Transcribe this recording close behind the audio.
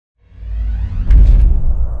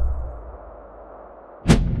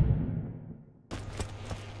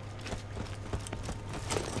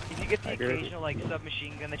occasional like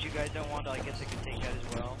submachine gun that you guys don't want, I guess I could take that as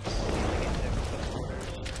well.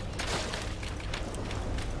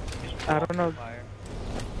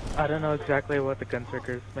 I don't know exactly what the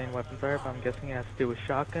Gunseeker's main weapons are, but I'm guessing it has to do with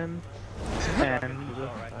shotguns. And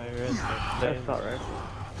that's alright.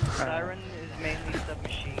 Siren is mainly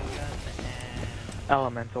submachine gun and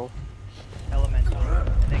elemental. And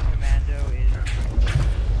then commando is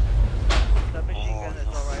submachine gun.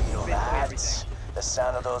 That's alright. So basically everything. The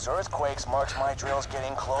sound of those earthquakes marks my drills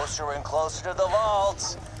getting closer and closer to the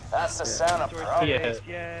vaults. That's the sound of progress.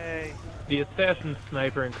 Yeah. The assassin,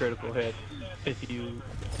 sniper, and critical hit. If you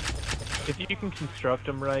can construct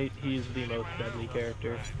him right, he's the most deadly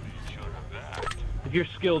character. If you're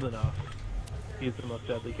skilled enough, he's the most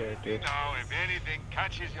deadly character. Now, if anything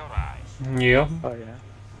catches your eye. Yeah. Oh yeah.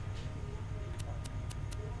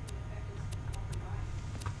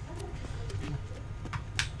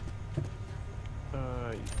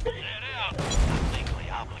 Get out! I'm legally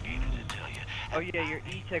obligated to tell you. Oh yeah, your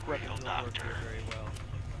E-Tech weapons will work here very well.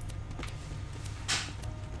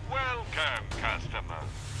 Welcome, customer.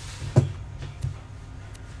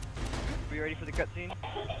 Are you ready for the cutscene?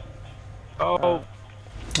 Oh.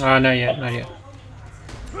 Not yet, not yet.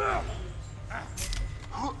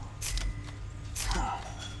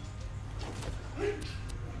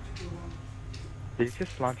 Did you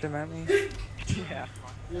just launch him at me? Yeah.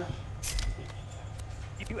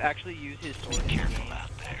 You actually use his sword. Be careful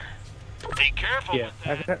out there. Be careful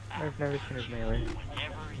with that. I've never seen his melee.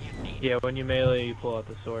 Yeah, when you melee, you pull out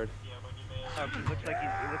the sword. Oh, it looks like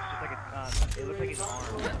it looks just like a, it looks like his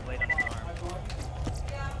arm, a blade on his arm.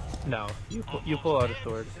 No, you pull out a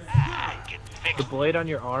sword. The blade on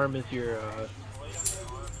your arm is your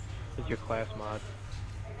class mod.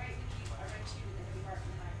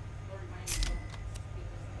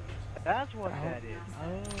 That's what that is.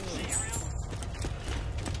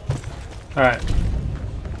 Alright.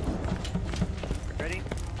 Ready?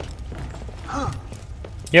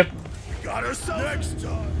 Yep. Got us next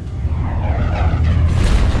time.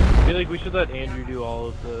 I feel like we should let Andrew do all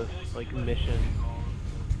of the like mission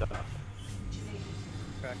stuff.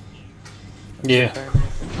 Okay. Yeah.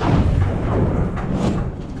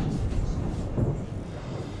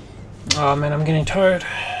 Oh man, I'm getting tired.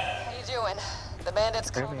 How you doing? The bandits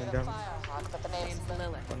call me the done. Firehawk, but the name's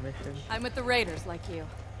Lilith. One mission. I'm with the Raiders, like you.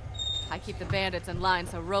 I keep the bandits in line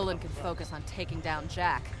so Roland can focus on taking down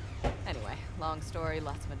Jack. Anyway, long story,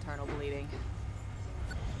 lots of internal bleeding.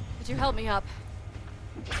 Did you help me up?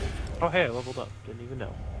 Oh hey, I leveled up. Didn't even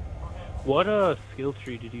know. What skill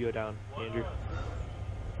tree did you go down, Andrew?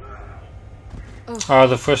 Oh,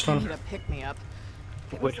 the first I one? need a pick-me-up.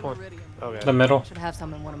 Which one? Okay. The middle? Should have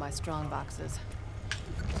some in one of my strong boxes.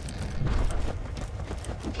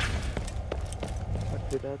 Let's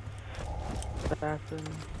do that. Assassin.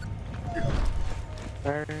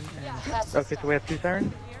 Siren. And... Okay, so we have 2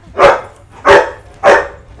 Sirens?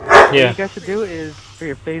 What you guys should do is, for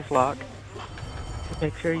your phase lock,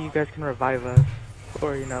 make sure you guys can revive us.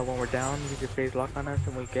 Or, you know, when we're down, use your phase lock on us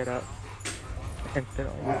and we get up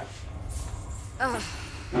instantly.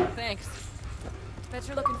 Thanks. Bet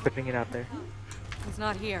you're looking for... Putting it out there. He's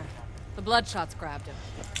not here. The Bloodshots grabbed him.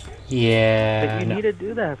 Yeah. But you need to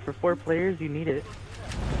do that. For 4 players, you need it.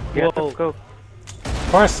 You have to go. Of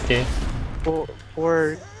course, dude.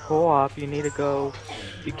 For co-op, you need to go...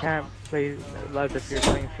 You can't play live if you're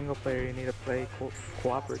playing single player. You need to play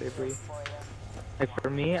cooperatively. Like for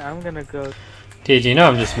me, I'm gonna go... Dude, you know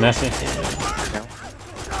I'm just messing. No.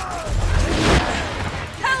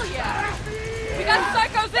 Hell yeah! We got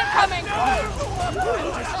psychos incoming!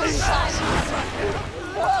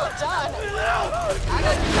 Well done! I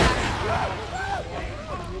got you back.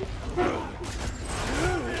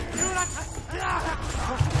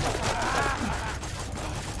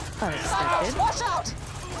 Psychos, watch out!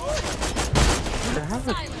 Well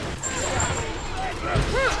done!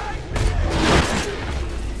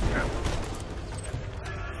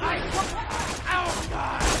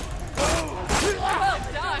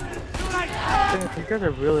 You guys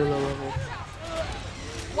are really low level.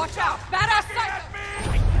 Watch out! Badass psycho!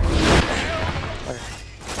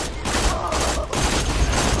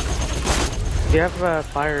 If you have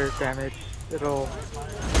fire damage, it'll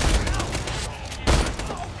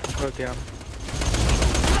get him.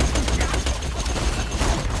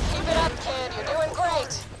 Keep it up, kid. You're doing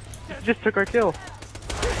great. Just took our kill.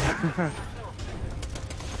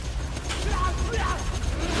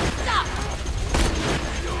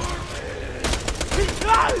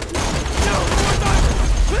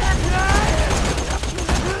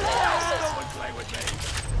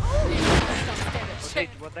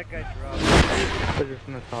 What that guy dropped? But it's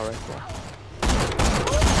an assault rifle.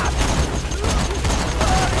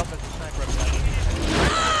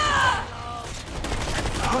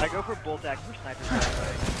 Go for bolt action for snipers, by the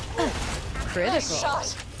way. Critical.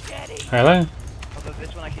 Hello? Although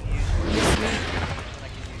this one I can use for...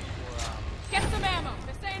 Get some ammo.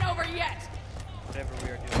 This ain't over yet. Whatever we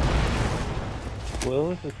are doing.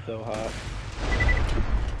 Willis is so hot.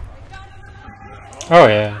 Oh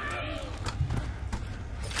yeah.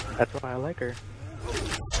 That's why I like her.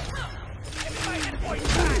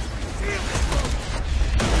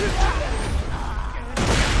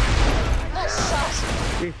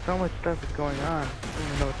 See, so much stuff is going on. I don't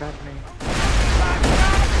even know what's happening.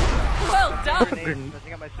 Well What done.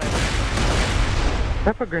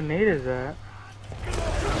 type of grenade is that?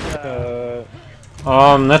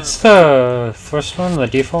 That's the first one, the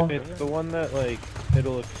default. It's the one that like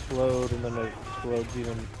it'll explode and then it explodes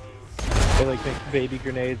even. It like makes baby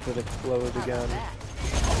grenades that explode again.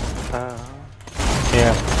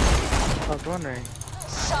 Yeah. I was wondering.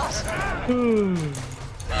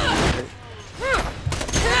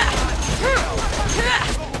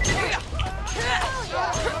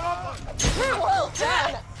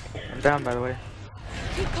 I'm down, by the way.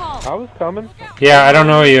 Keep calm. I was coming. Yeah, I don't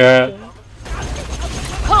know where you're at.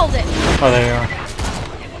 Hold it. Oh, there you are.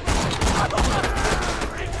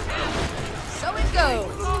 So it goes.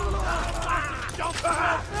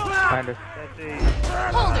 Kind of.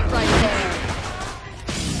 Hold it right there.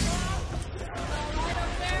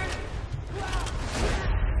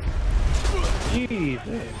 Jesus.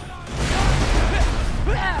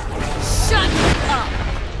 Shut up.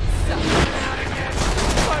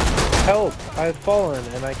 Help! I've fallen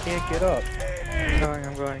and I can't get up.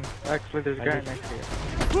 I'm going. Actually, there's a guy next to you.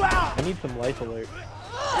 I need some life alert.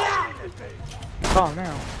 Calm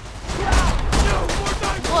now.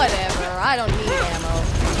 Whatever. I don't need ammo.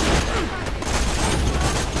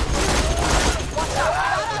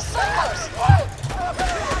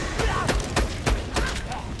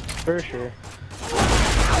 For sure.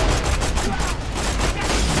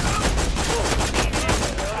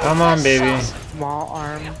 Come on, baby. Small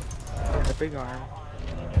arm and a big arm.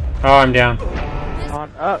 Oh, I'm down.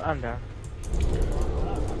 I'm down.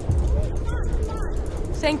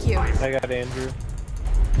 Thank you. I got Andrew.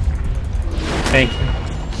 Thank you.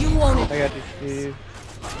 You won't. I got you, Steve.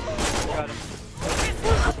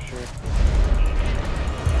 For sure.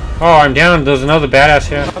 Oh, I'm down. There's another badass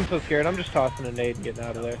here. I'm so scared. I'm just tossing a nade and getting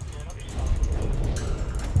out of there.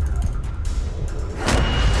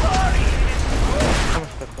 So much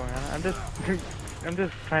stuff going on. I'm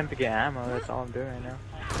just trying to get ammo. That's all I'm doing right now.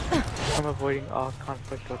 I'm avoiding all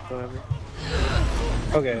conflict whatsoever.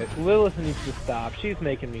 Okay, Lilith needs to stop. She's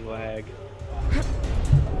making me lag.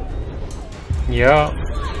 Yeah.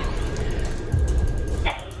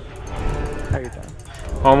 How you doing?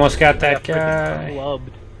 Almost got that I got freaking guy.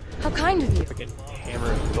 clubbed. How kind of you. Freaking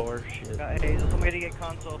hammer door shit. Hey, somebody get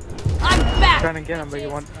console. I'm back. Trying to get him, but you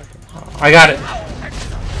want. Okay. I got it.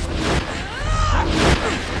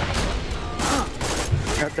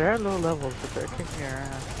 Yeah, they're at low levels, but they're kicking your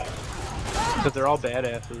ass. Because they're all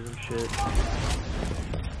badasses and shit.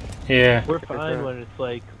 Yeah. We're fine when it's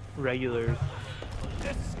like regulars.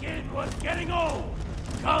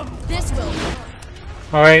 This will.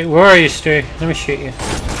 Alright, where are you, Stu? Let me shoot you.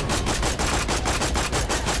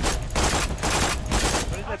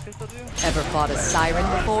 What does that pistol do? Ever fought a siren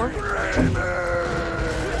before?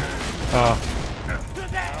 Oh.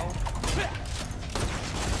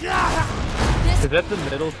 Is that the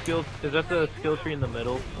middle skill? Is that the skill tree in the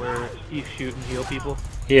middle where you shoot and heal people?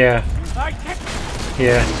 Yeah.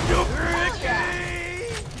 Yeah.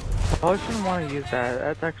 I probably shouldn't want to use that.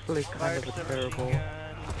 That's actually kind of a terrible.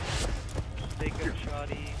 Take a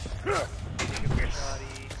shoddy. Take a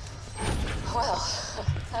shoddy. Well,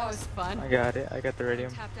 that was fun. I got it. I got the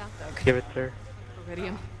radium. Tapped out though. Give it to her.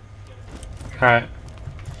 Iridium. Alright.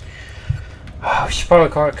 Oh, we should probably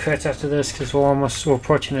call it quits after this because we're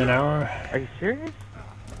approaching an hour. Are you serious?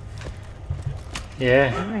 It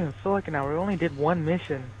Yeah. doesn't even feel like an hour. We only did one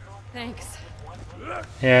mission. Thanks.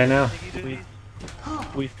 Yeah, I know.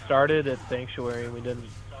 We started at Sanctuary and we didn't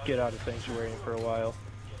get out of Sanctuary for a while.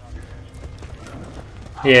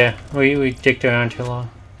 Yeah, we dicked around too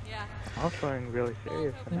long. Yeah. I was feeling really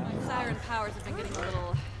serious now. My siren powers have been getting a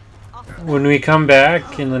little off. When we come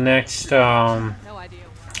back in the next No idea.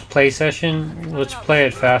 play session, let's play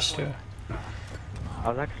it faster. I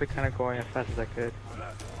was actually kind of going as fast as I could.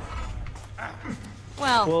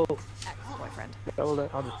 Well, Well, ex-boyfriend.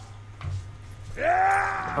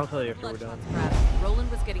 I'll tell you after we're done. Roland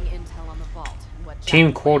was getting intel on the vault and what Jack Team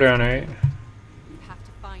was cooldown, planning. right? You have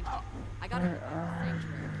to find him. I got him.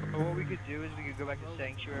 Or what we could do is we could go back to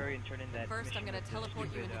Sanctuary and turn in that First, I'm mission gonna with teleport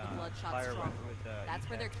you into the Bloodshot fire stronghold. with That's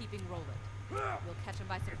where they're keeping Roland. We'll catch him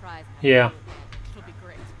by surprise. And have Yeah. him do it. It'll be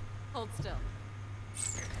great. Hold still.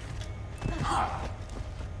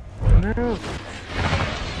 No.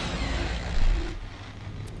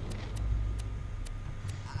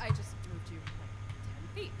 I just moved you like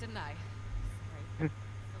 10 feet, didn't I? Sorry.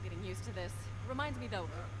 Still getting used to this. Reminds me though,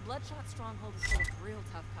 Bloodshot Stronghold is full of real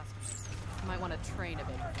tough customers. You might want to train a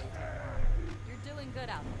bit before you take them on. You're doing good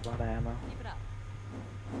out A there. lot of ammo. Keep it up.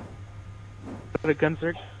 For the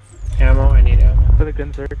Gunzerk, Ammo, I need ammo. for the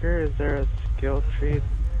Gunzerker, is there a skill tree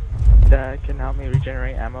that can help me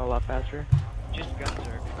regenerate ammo a lot faster? Just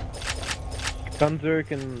Gunzerk.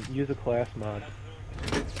 Gunzerk and use a class mod.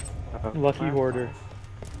 Oh, Lucky wow. Hoarder.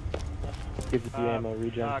 Gives you ammo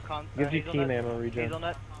regen. Gives you team Hazelnut? ammo regen.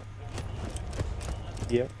 Hazelnut?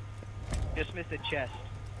 Yep. Just missed a chest.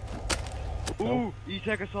 Ooh,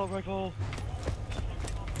 E-Tech assault rifle.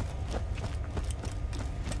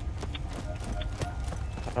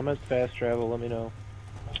 I'm at fast travel, let me know.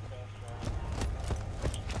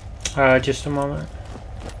 Just a moment.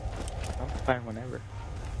 I'm fine whenever.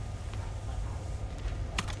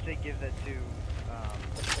 Say give that to,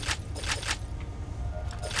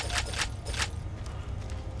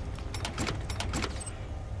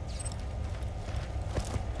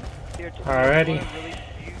 Here, Alrighty.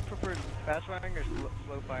 Do you prefer fast firing or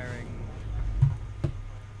slow firing?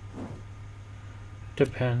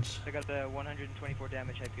 Depends. I got the 124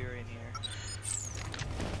 damage Hyperion here.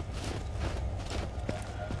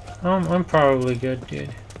 I'm probably good, dude.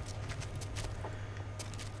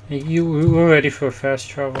 We're ready for fast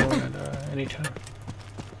travel at any time.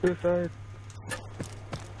 Suicide.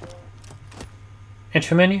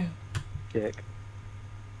 Enter menu. Dick.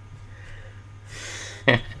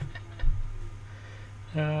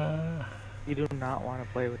 You do not want to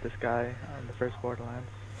play with this guy on the first Borderlands.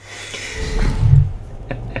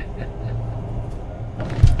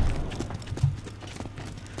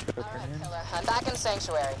 Alright, killer. I'm back in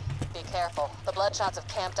Sanctuary. Be careful. The Bloodshots have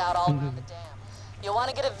camped out all around the dam. You'll want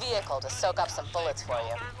to get a vehicle to soak up some bullets for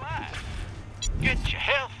you. Get your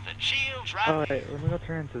health and shields right. Oh wait, let me go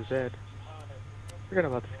turn into Zed. Forget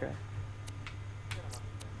about this guy.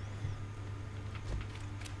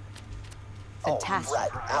 Fantastic.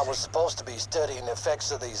 Oh, right. I was supposed to be studying the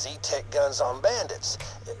effects of these E-Tech guns on bandits.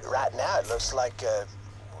 Right now, it looks like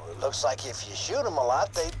if you shoot them a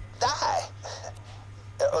lot, they die.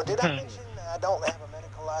 Oh, did I mention I don't have a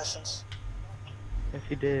medical license? Yes,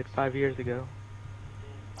 he did 5 years ago.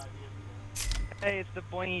 Hey, it's the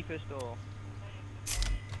boingy pistol.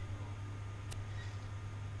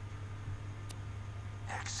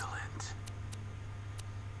 Excellent.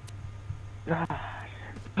 God.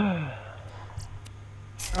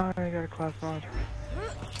 Oh, I got a class mod.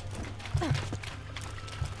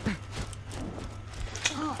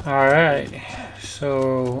 Alright.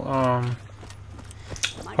 So,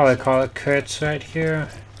 probably call it quits right here.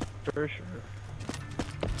 For sure.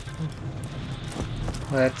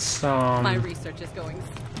 Let's, My research is going.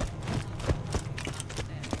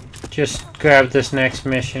 just grab this next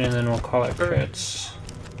mission and then we'll call it quits.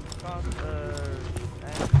 What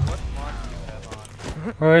mod do you have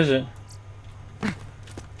on? Where is it?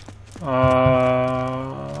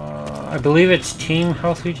 I believe it's Team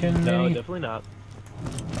Health Regen, No, maybe? definitely not.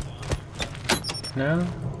 No?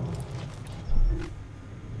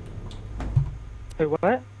 Wait,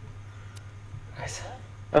 what?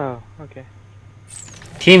 Oh, okay.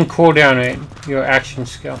 Team cooldown rate, your action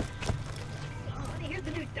skill.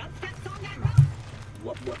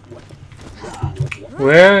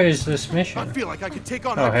 Where is this mission? I feel like I could take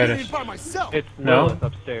on Oh, here it Hyperion is. by myself. It's No. Lilith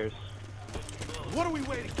upstairs. What are we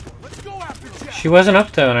waiting for? Let's go after Jack. She wasn't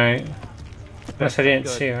up there, right? Unless I didn't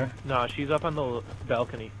Good. see her. No, she's up on the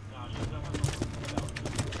balcony.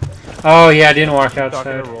 Oh yeah, I didn't walk Talking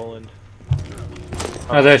outside. to Roland.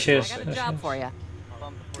 Oh, there she I is. got a There she job is. for you.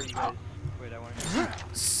 Before you guys quit, I wanted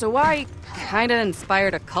to... So I kinda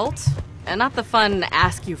inspired a cult? And not the fun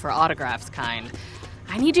ask you for autographs kind.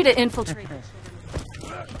 I need you to infiltrate the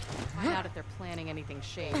find out if they're planning anything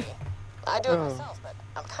shady. I do it Oh. myself, but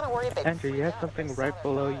I'm kind of worried they... Andrew, you have something right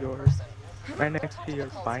below your... right next to your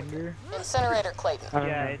binder? Incinerator Clayton. I don't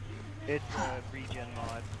Yeah, know. it's a regen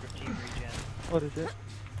mod for team regen. What is it?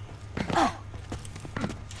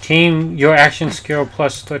 Team, your action skill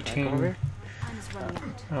plus Over 13. here?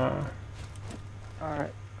 Uh,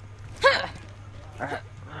 Alright. Alright.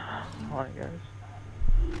 Hold on, guys.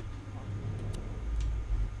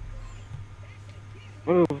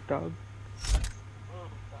 Move, dog.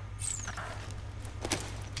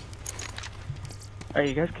 Alright,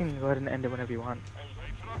 you guys can go ahead and end it whenever you want.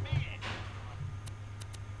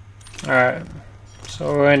 Alright.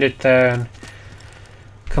 So we'll end it there and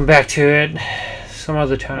come back to it some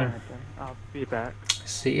other time. Alright then, I'll be back.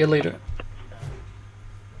 See you later.